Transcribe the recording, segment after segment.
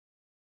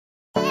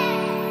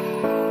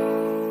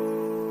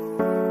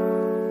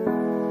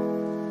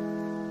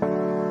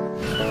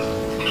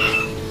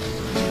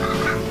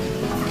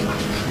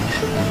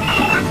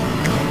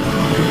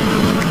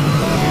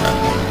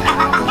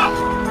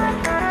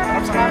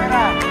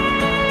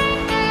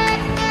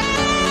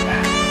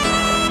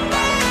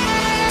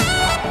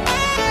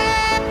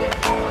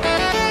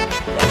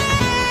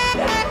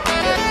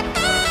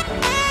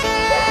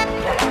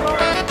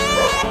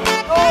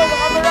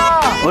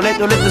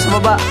ulit doon sa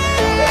baba.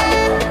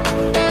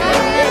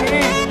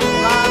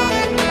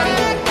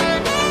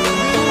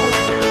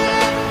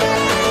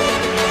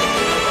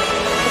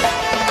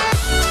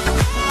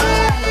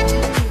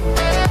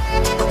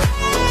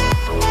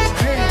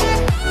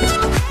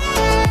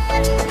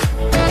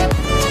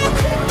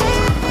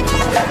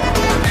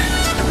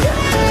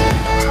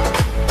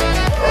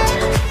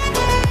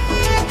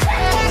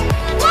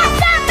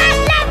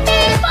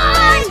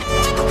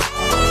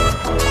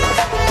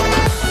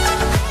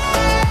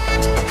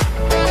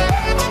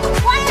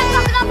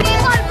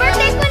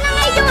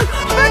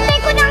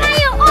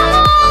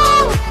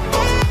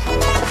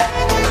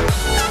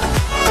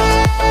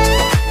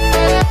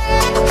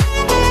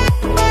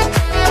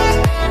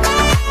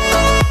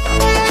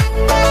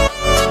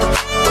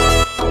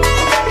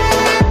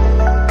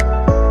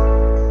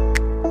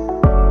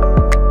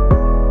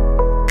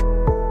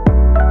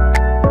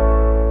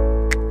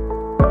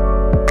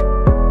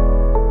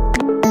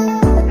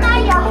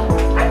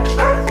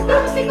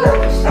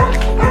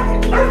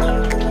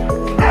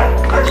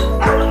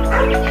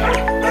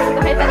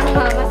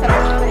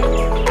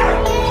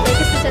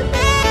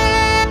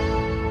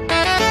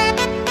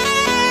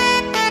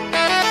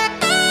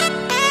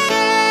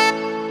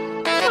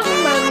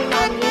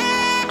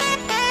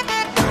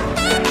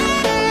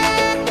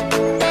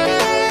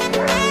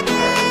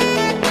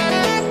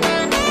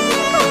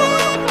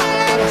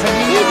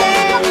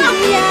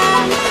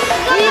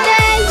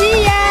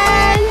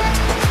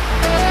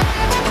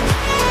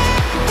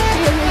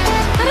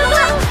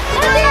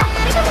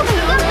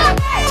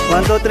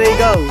 One, two, three,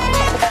 go!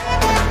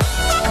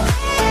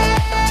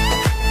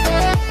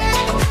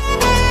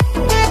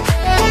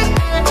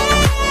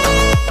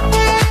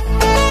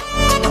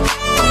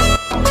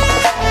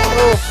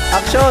 Oh,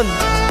 action!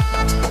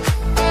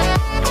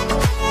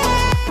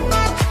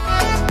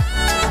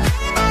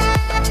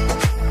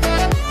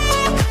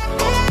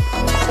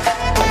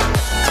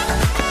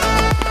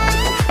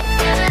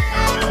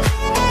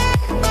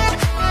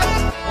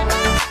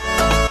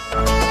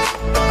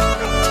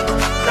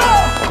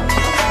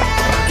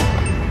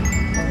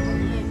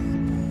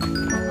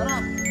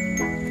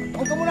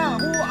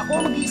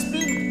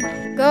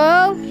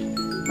 Go!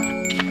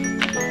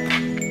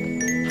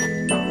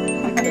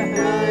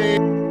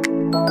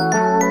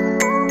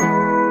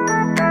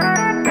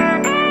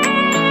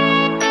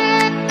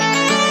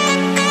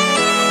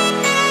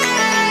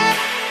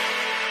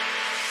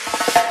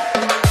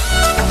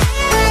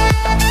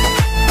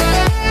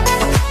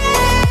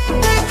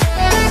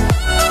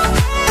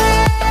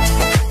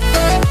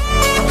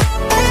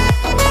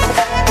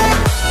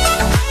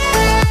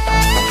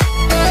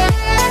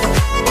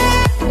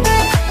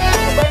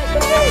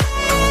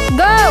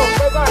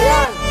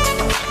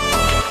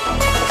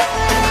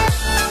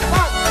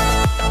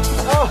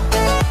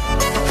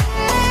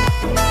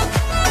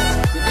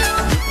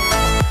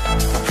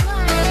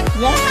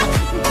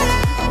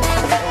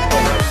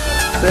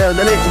 Sayo,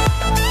 dali.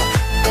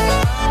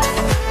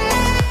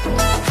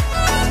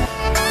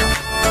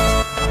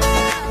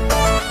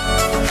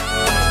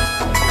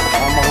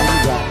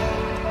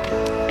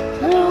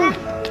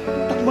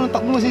 Takbo ng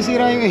takbo,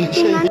 masisira yung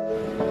Asia.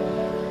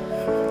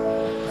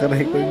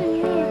 Karay ko yun.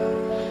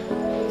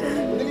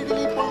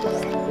 Dali-dali po.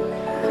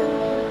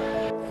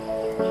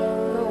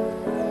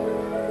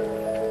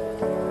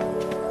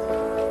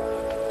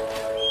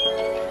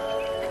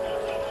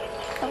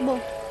 Takbo.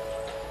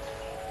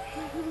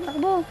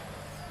 Takbo.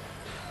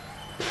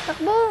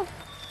 Takbo.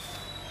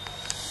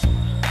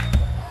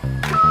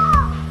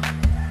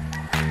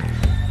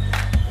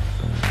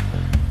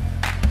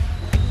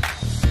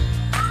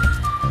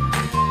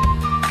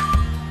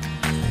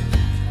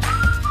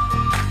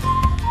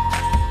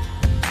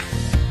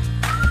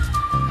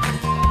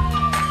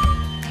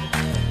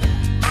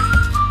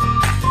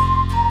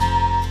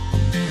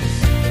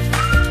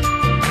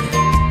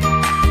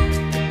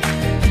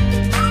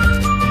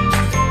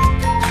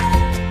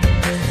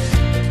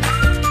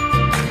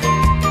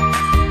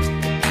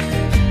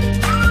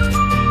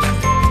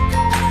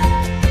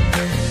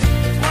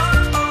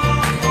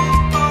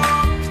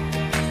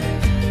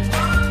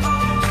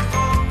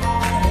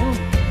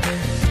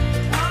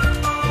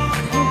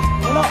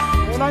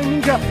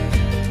 Ninja.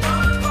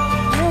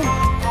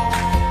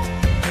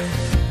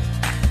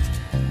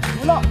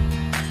 Wala.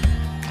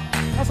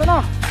 Nasaan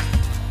na?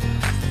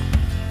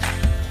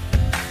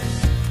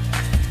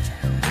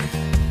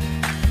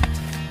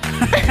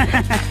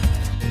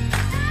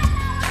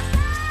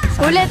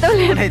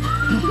 Ulit.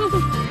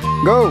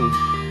 Go.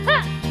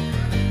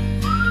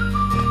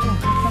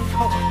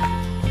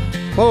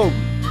 Move.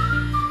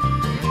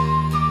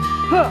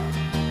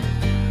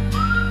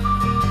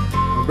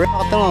 Break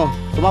ako mo.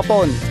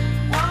 Tumapon.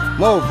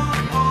 Move.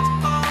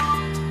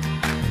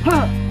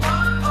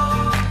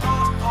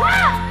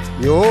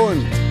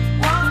 Yun.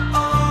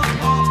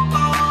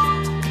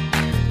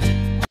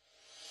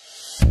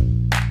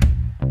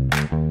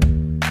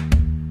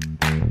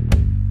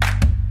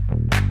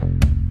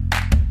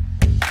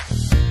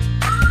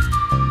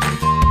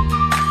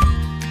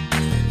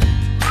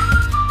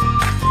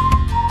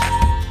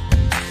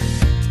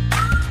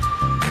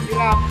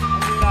 Hirap.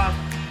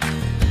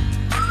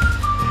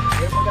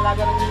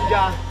 mag-alaga ng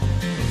ninja.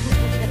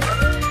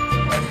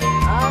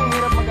 Ang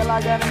hirap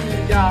mag-alaga ng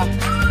ninja.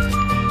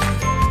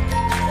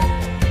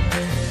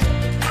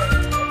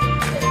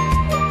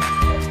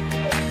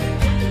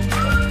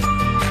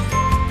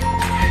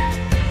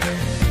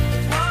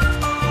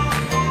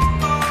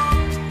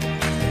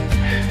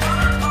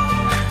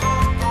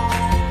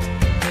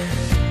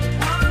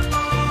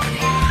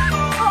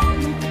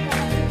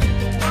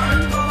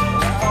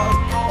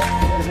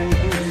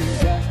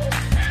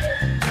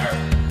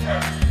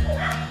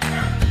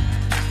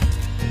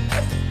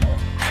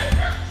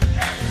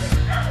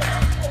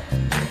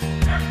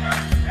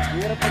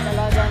 Hirap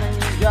mag-alaga ng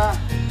ninja.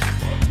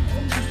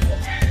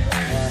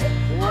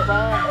 Tunga pa.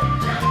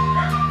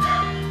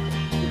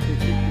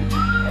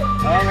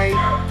 Okay.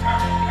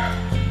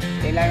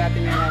 Kailangan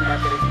natin yung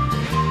battery.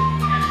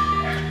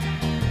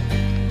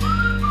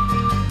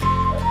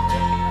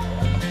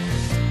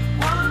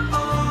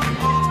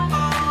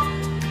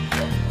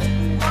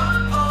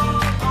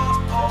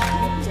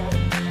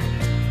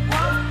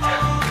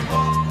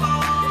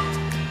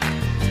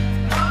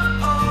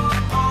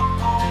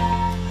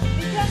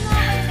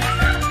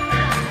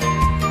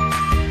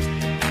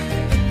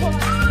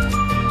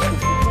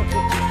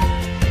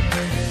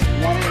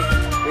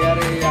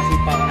 Kuyari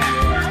sipa ka ng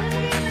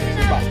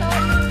sipa.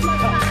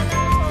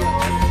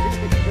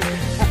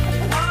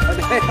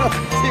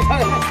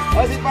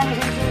 Sipa na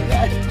sunod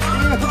yan.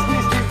 Hindi mo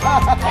sipa.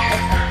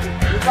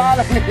 Sipa ka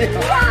lang nito.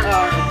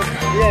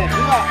 Yeah,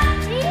 sipa.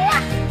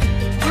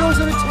 Hindi mo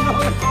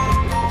sunod-sunod.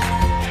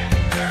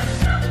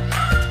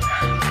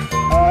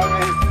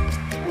 Okay.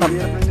 Ang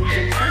hirap ng ninja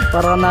nito.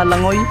 Para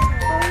nalangoy.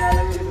 Parang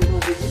nalang yung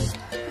tubig.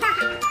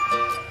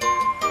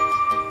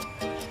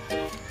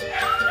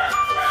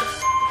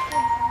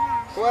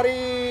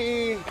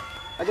 Kuwari,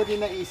 agad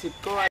yung naisip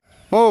ko.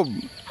 Move!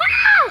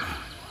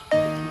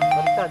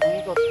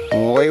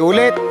 Okay,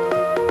 ulit.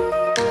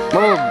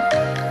 Move.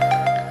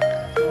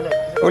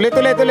 Ulit.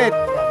 Okay,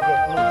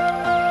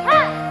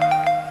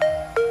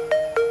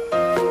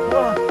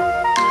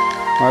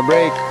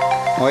 break.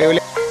 Okay,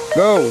 ulit.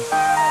 Go!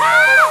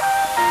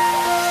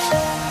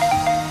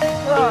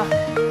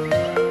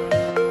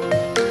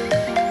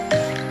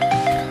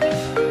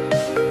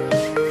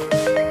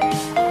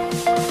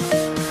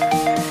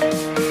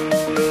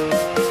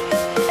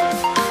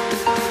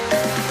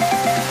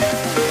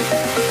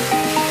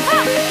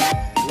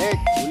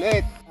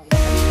 Ulit.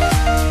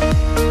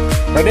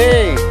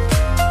 Ready?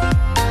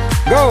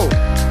 Go!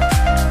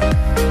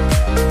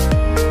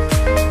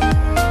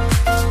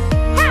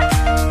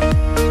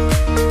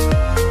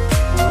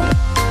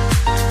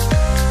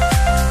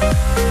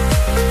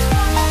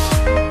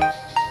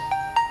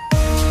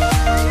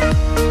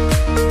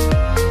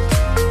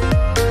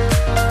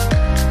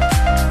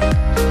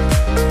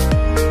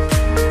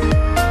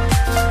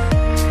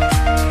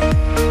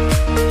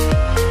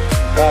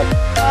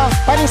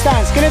 Fighting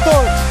stance,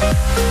 skeleton!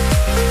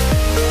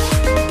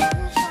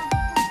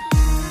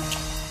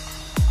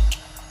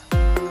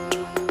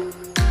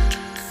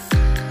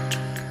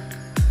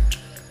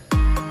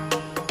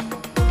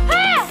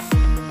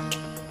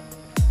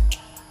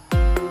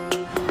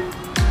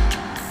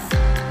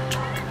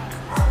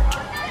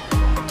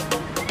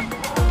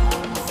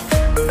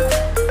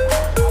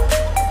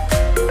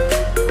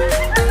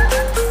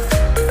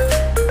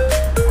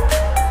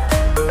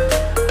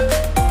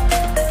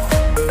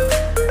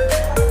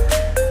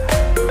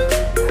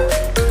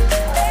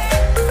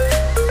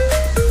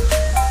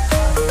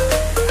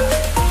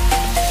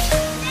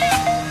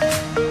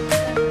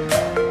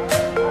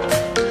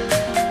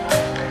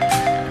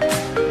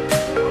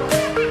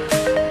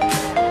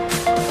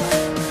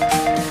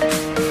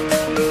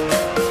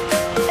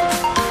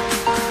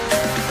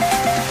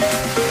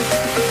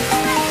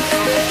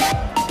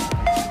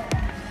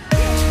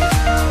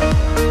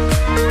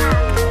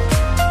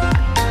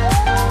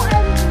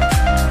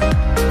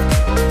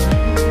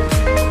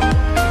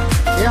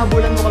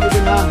 Bulan mo kami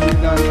dun ha.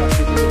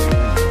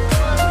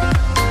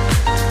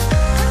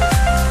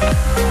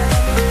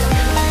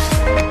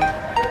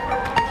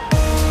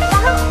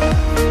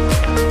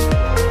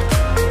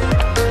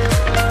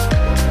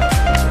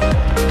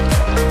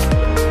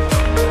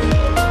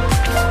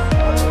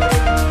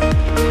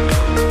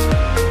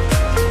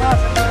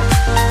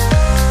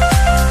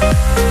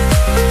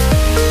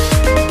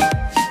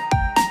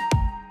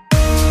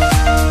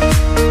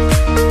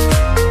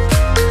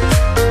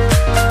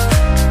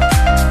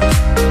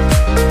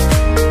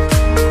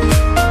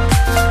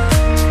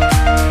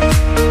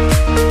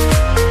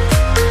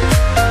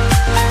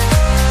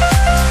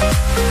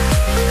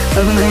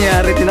 Ano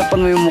nangyari? Tinapan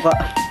mo yung muka.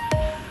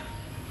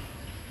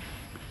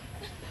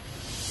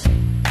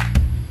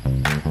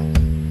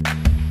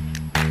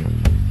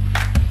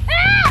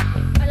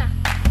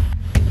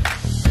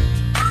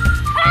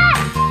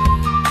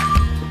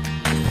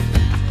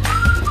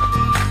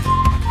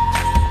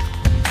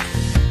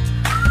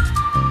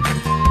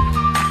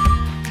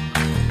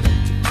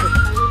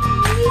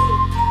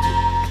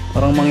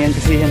 Parang mangyan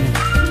kasi yan.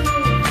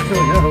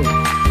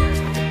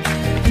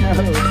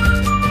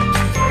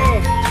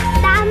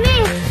 Dami!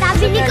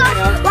 Sabi ni ko,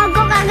 wag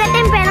ko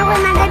kagatin pero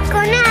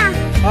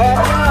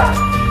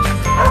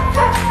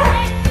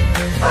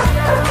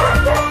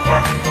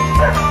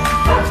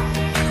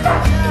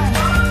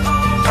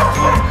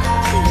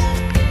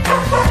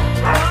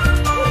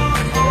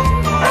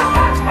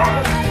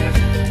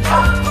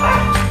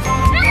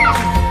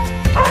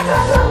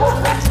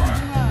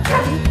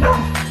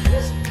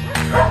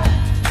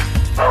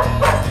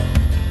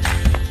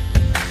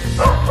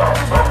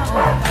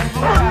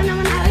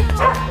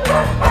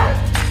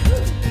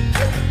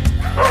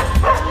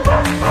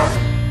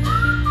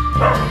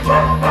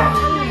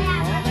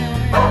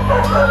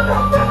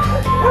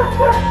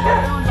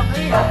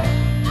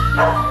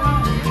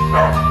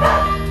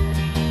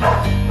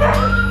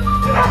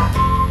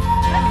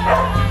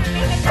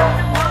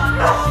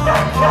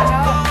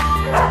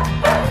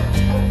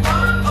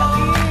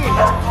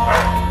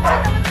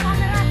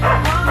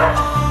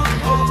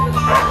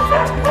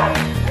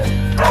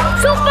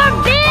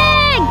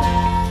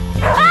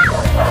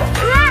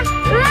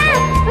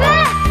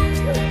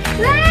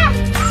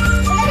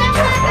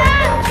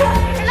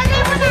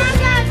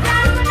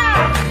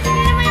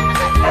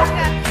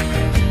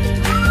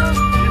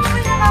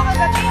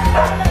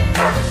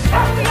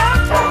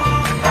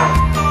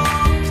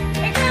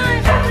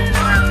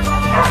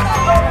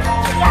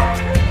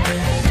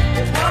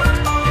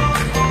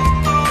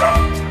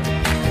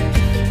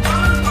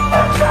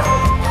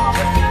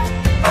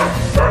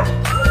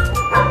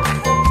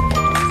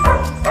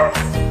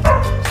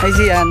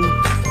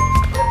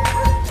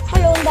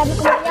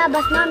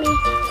bayabas, mami.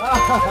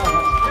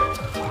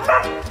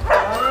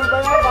 Ano ba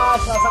yan ba?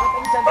 Sasakit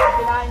ang tiyan pag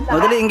kinain lang.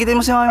 Madali, inggitin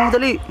mo si mami mo,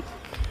 dali.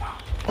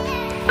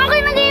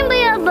 Akin na yung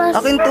bayabas.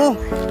 Akin to.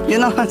 Yun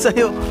naman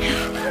sa'yo.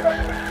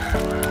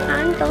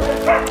 Ano to?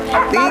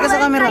 Tingin ka sa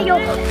camera.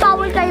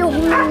 Bawal kayo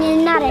humingi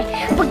na rin.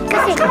 Pag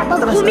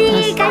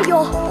humingi kayo,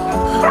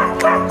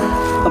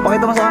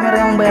 Pakita mo sa camera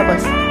yung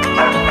bayabas.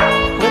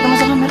 Pakita mo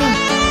sa camera.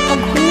 pag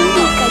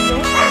humingi kayo,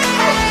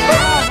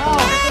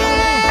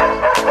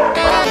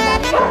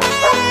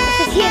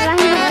 sisira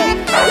nyo.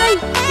 Yoy!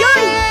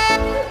 Yoy!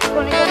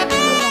 Wala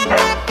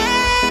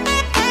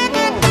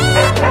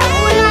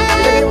ka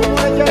na.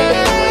 Huwag muna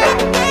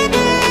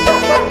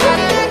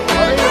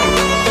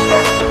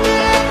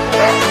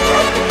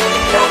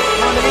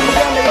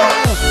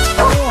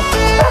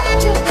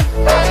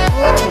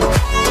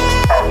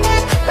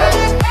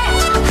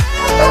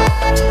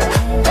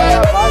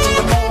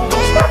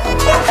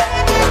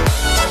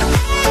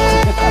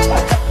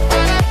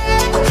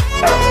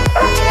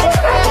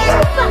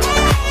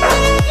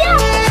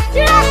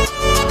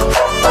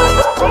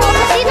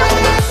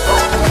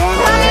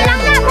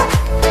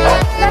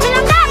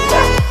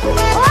dyan.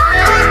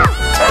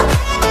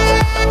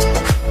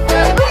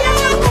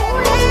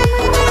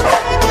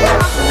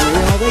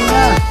 Okay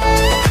na.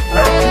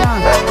 Okay na.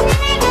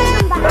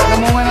 Alam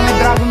mo nga na may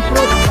dragon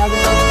fruit. Dragon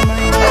fruit naman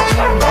yung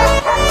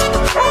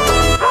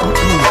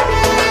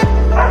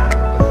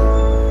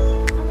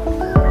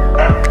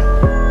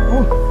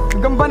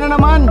gamba na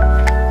naman.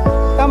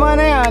 Tama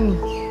na yan.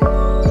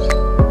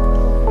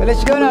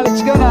 Let's go na,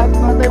 let's go na.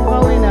 Mga tayo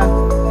makauwi na.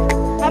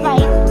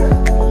 Bye-bye.